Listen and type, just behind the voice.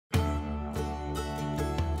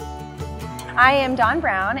I am Dawn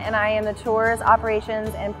Brown, and I am the Tours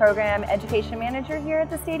Operations and Program Education Manager here at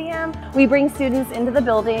the stadium. We bring students into the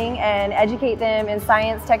building and educate them in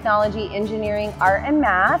science, technology, engineering, art, and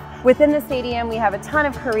math. Within the stadium, we have a ton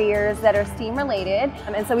of careers that are STEAM related,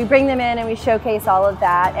 and so we bring them in and we showcase all of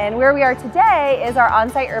that. And where we are today is our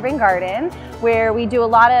on-site urban garden, where we do a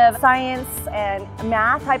lot of science and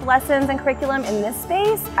math type lessons and curriculum in this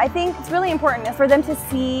space. I think it's really important for them to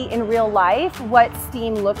see in real life what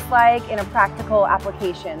STEAM looks like in a practical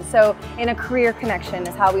application. So in a career connection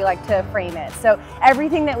is how we like to frame it. So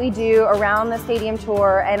everything that we do around the stadium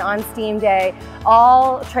tour and on STEAM Day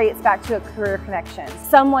all traces back to a career connection.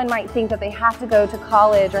 Someone might think that they have to go to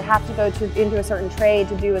college or have to go into a certain trade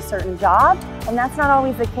to do a certain job, and that's not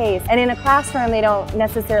always the case. And in a classroom, they don't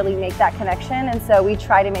necessarily make that connection, and so we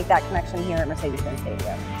try to make that connection here at Mercedes-Benz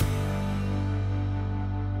Stadium.